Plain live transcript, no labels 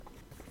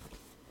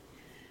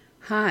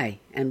Hi,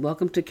 and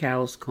welcome to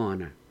Carol's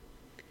Corner.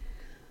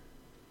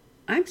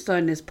 I'm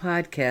starting this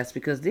podcast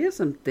because there's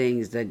some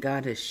things that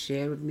God has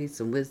shared with me,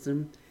 some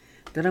wisdom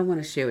that I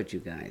want to share with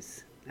you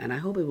guys. And I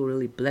hope it will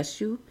really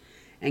bless you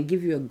and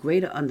give you a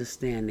greater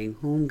understanding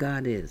whom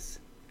God is.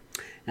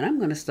 And I'm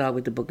going to start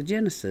with the book of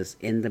Genesis,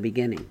 in the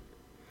beginning.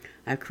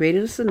 I've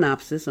created a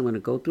synopsis. I'm going to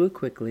go through it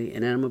quickly,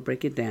 and then I'm going to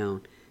break it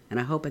down. And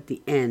I hope at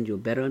the end you'll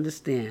better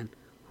understand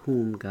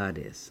whom God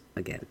is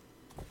again.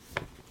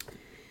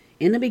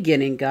 In the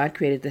beginning, God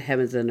created the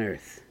heavens and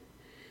earth.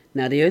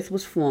 Now the earth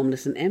was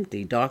formless and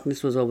empty.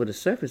 Darkness was over the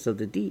surface of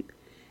the deep,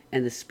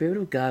 and the Spirit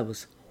of God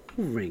was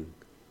hovering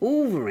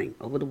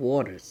over the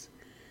waters.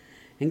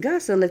 And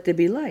God said, "Let there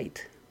be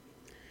light."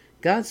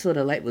 God saw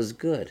the light was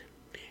good,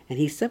 and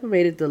he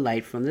separated the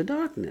light from the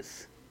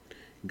darkness.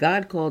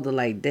 God called the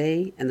light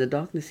day, and the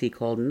darkness he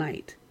called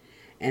night.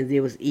 And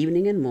there was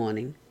evening and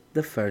morning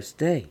the first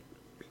day.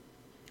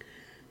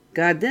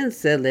 God then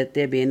said, "Let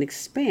there be an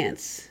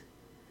expanse."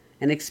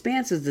 An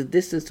expanse is the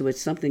distance to which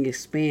something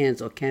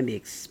expands or can be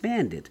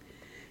expanded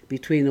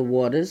between the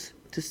waters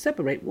to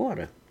separate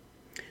water.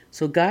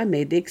 So God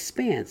made the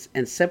expanse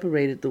and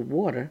separated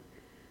the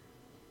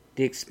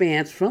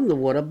expanse from the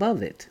water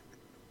above it.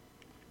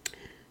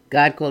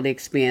 God called the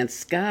expanse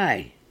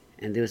sky,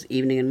 and there was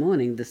evening and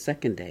morning the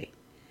second day.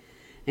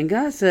 And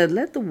God said,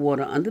 "Let the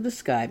water under the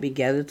sky be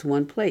gathered to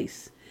one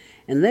place,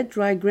 and let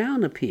dry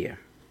ground appear."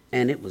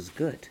 And it was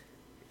good.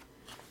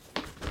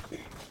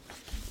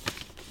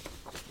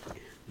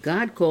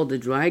 God called the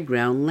dry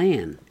ground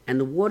land, and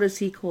the waters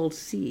he called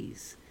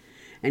seas.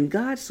 And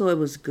God saw it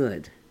was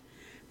good.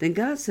 Then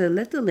God said,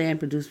 "Let the land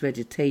produce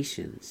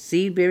vegetation,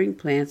 seed-bearing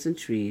plants and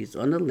trees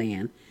on the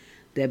land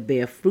that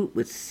bear fruit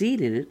with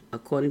seed in it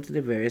according to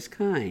their various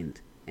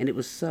kind." And it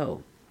was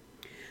so.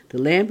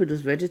 The land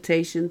produced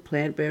vegetation,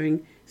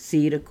 plant-bearing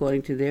seed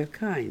according to their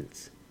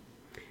kinds.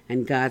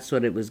 And God saw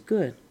that it was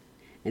good.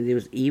 And there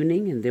was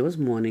evening and there was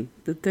morning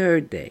the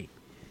third day.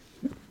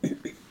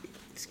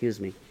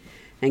 Excuse me.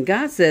 And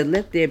God said,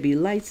 "Let there be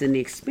lights in the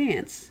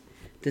expanse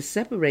to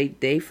separate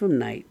day from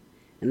night,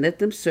 and let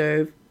them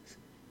serve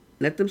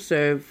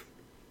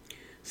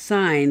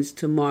signs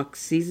to mark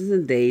seasons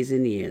and days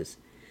and years,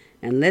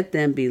 and let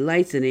them be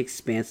lights in the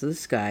expanse of the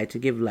sky to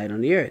give light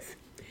on the earth."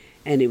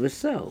 And it was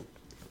so.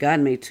 God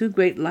made two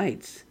great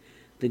lights,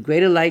 the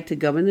greater light to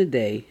govern the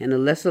day, and the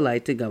lesser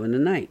light to govern the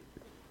night.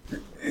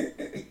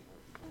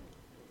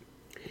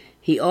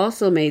 He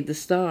also made the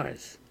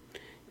stars.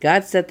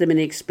 God set them in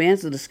the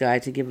expanse of the sky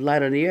to give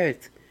light on the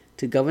earth,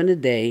 to govern the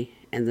day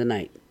and the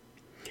night,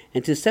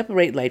 and to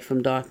separate light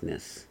from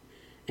darkness.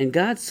 And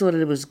God saw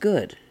that it was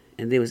good,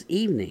 and there was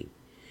evening,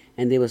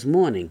 and there was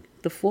morning,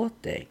 the fourth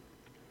day.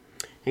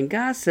 And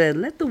God said,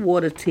 "Let the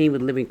water teem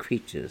with living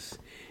creatures,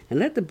 and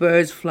let the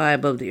birds fly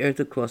above the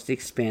earth across the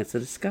expanse of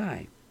the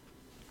sky."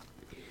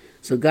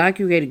 So God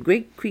created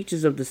great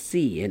creatures of the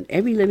sea, and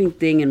every living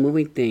thing and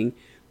moving thing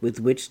with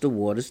which the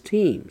waters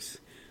teems,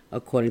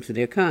 according to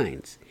their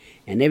kinds,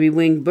 and every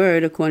winged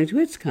bird according to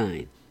its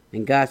kind.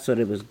 And God saw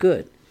that it was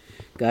good.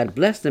 God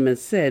blessed them and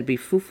said, "Be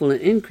fruitful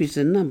and increase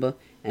in number,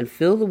 and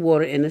fill the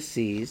water in the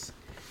seas,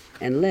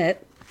 and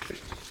let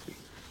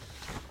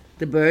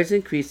the birds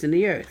increase in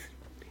the earth."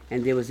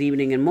 And there was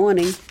evening and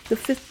morning the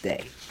fifth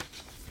day.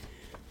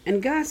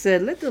 And God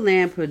said, "Let the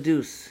land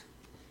produce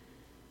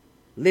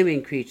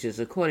living creatures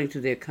according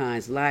to their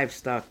kinds,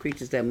 livestock,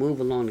 creatures that move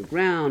along the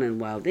ground, and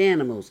wild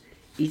animals,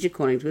 each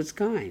according to its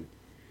kind."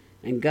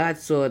 And God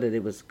saw that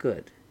it was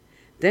good.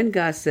 Then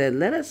God said,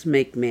 "Let us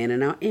make man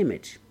in our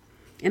image,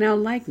 in our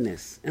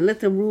likeness, and let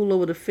them rule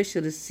over the fish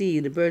of the sea,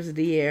 the birds of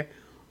the air,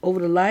 over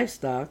the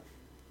livestock,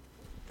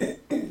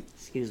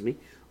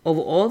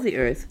 over all the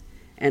earth,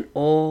 and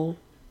all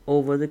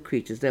over the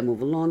creatures that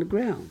move along the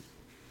ground."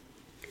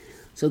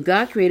 So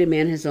God created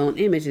man in his own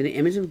image. In the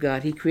image of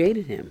God he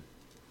created him.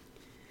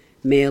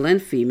 Male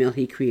and female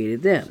he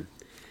created them.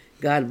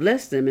 God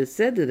blessed them and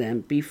said to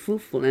them, "Be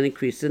fruitful and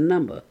increase in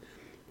number.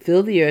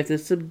 Fill the earth and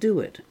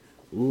subdue it.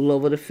 Rule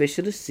over the fish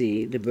of the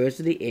sea, the birds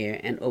of the air,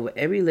 and over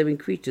every living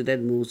creature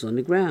that moves on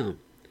the ground."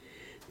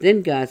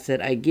 Then God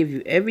said, "I give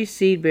you every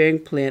seed-bearing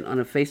plant on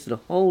the face of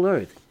the whole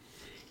earth,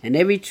 and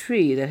every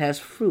tree that has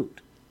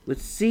fruit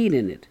with seed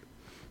in it.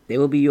 They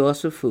will be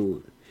yours for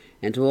food.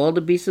 And to all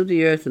the beasts of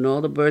the earth, and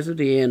all the birds of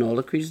the air, and all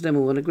the creatures that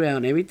move on the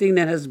ground, everything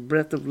that has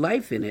breath of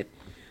life in it,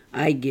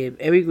 I give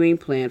every green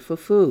plant for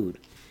food."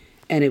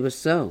 And it was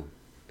so.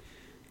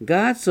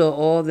 God saw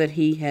all that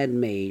he had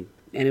made,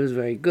 and it was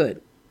very good.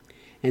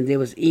 And there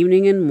was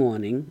evening and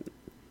morning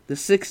the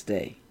sixth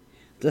day.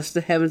 Thus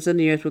the heavens and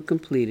the earth were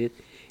completed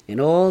in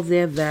all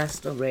their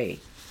vast array.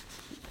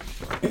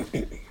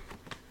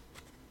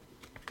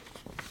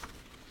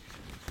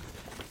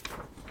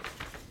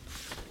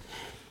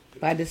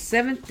 By the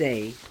seventh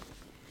day,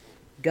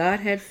 God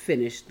had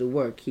finished the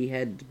work he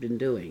had been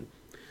doing.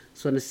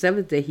 So on the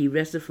seventh day he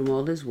rested from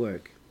all his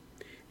work.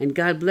 And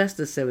God blessed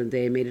the seventh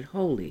day and made it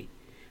holy,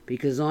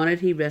 because on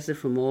it he rested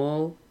from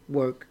all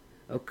work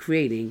of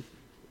creating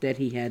that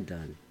he had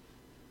done.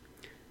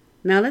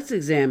 Now let's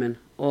examine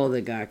all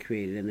that God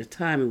created and the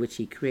time in which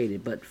he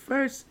created. But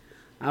first,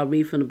 I'll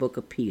read from the book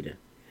of Peter.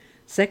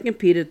 2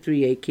 Peter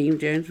 3:8, King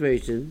James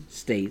Version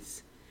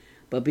states,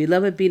 "But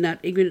beloved, be not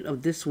ignorant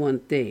of this one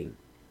thing,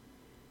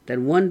 that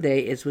one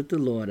day is with the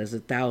Lord as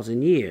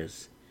 1,000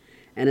 years,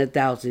 and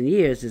 1,000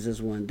 years is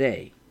as one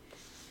day.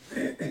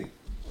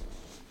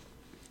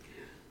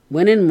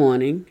 When in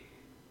morning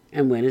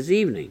and when is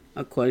evening."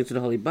 According to the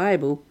Holy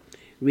Bible,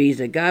 reads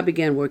that God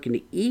began work in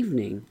the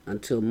evening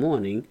until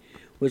morning,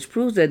 which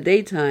proves that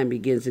daytime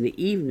begins in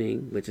the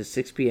evening, which is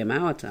 6 p.m.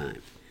 our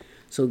time.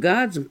 So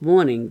God's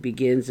morning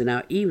begins in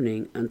our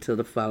evening until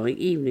the following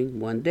evening,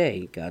 one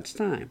day, God's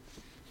time.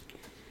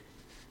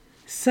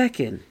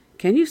 Second,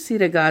 can you see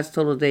that God's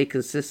total day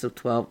consists of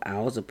 12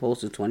 hours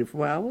opposed to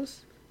 24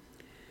 hours?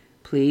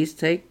 Please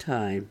take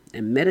time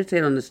and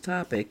meditate on this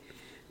topic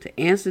to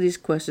answer these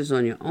questions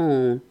on your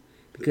own,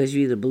 because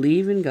you either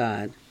believe in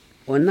God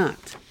or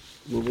not.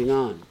 Moving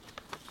on.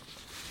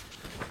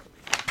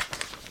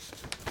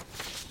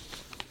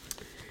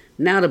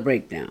 Now the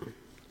breakdown.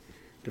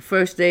 The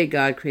first day,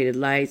 God created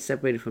light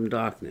separated from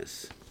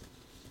darkness.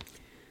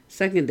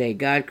 Second day,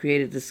 God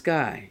created the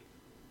sky.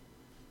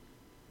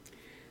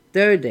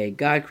 Third day,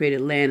 God created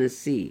land and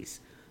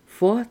seas.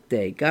 Fourth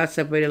day, God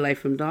separated light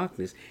from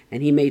darkness,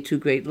 and he made two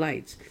great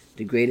lights,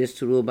 the greatest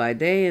to rule by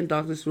day and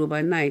darkness to rule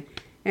by night,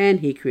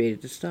 and he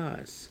created the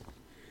stars.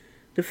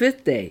 The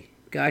fifth day,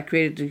 God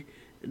created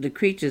the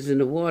creatures in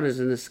the waters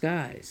and the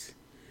skies.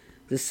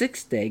 The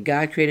sixth day,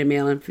 God created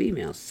male and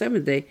female.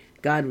 Seventh day,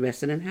 God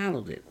rested and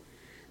hallowed it.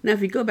 Now,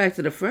 if you go back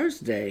to the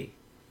first day,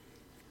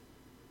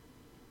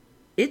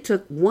 it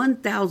took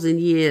 1,000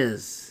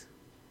 years,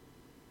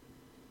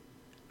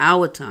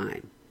 our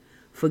time,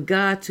 for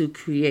God to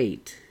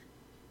create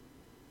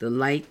the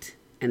light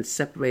and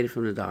separate it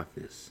from the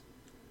darkness.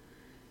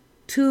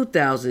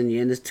 2,000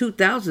 years, in the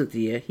 2,000th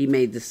year, he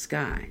made the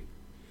sky.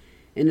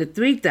 In the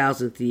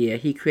 3,000th year,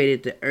 he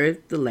created the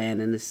earth, the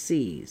land, and the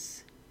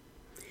seas.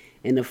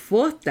 In the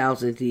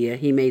 4,000th year,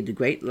 he made the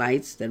great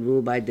lights that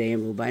rule by day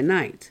and rule by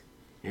night,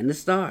 and the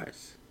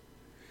stars.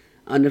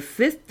 On the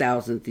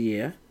 5,000th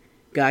year,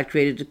 God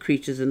created the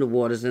creatures in the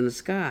waters and the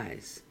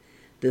skies.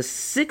 The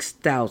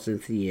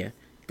 6,000th year,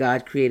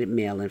 God created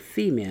male and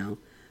female.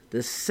 The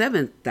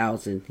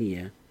 7,000th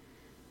year,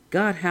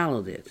 God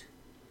hallowed it.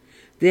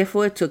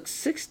 Therefore, it took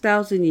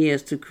 6,000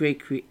 years to create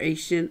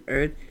creation,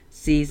 earth,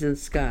 seas, and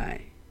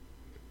sky.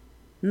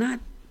 Not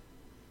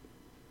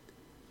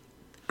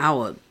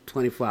our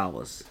 24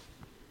 hours.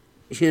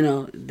 They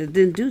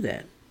didn't do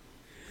that.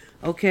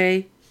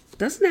 Okay?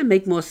 Doesn't that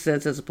make more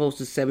sense as opposed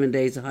to 7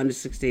 days,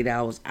 168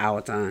 hours,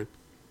 our time?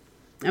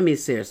 I mean,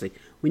 seriously,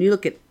 when you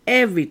look at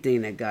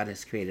everything that God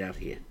has created out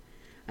here.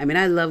 I mean,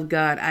 I love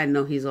God. I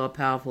know he's all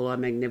powerful, all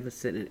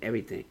magnificent, and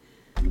everything.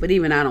 But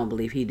even I don't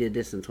believe he did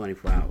this in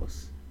 24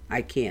 hours.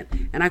 I can't.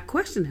 And I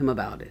questioned him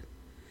about it.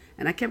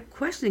 And I kept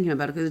questioning him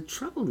about it because it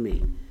troubled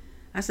me.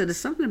 I said, there's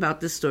something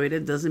about this story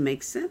that doesn't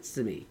make sense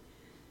to me.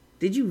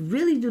 Did you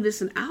really do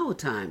this in our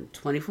time,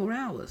 24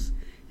 hours?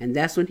 And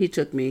that's when he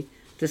took me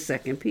to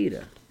 2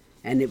 Peter.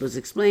 And it was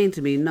explained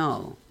to me,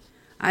 no,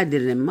 I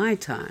did it in my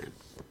time,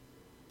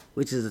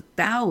 which is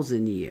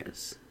 1,000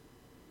 years.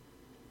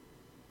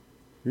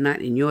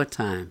 Not in your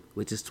time,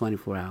 which is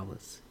 24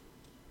 hours.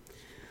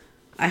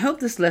 I hope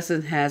this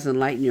lesson has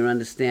enlightened your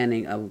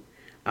understanding of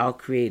our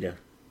Creator,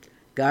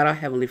 God our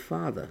Heavenly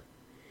Father.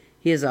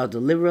 He is our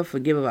deliverer,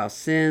 forgiver of our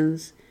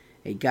sins,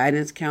 a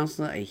guidance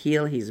counselor, a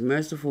healer. He's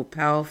merciful,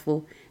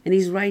 powerful, and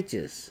he's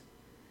righteous.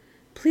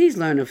 Please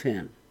learn of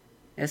him,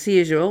 as he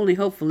is your only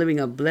hope for living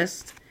a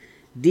blessed,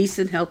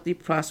 decent, healthy,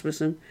 prosperous,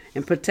 and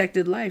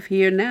protected life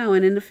here now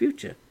and in the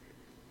future,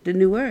 the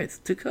new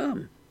earth to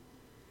come.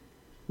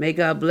 May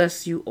God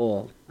bless you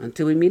all.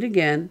 Until we meet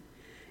again,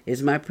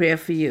 is my prayer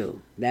for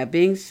you. That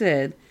being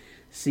said,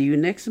 see you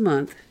next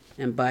month,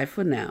 and bye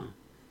for now,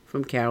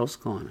 from Carol's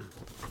Corner.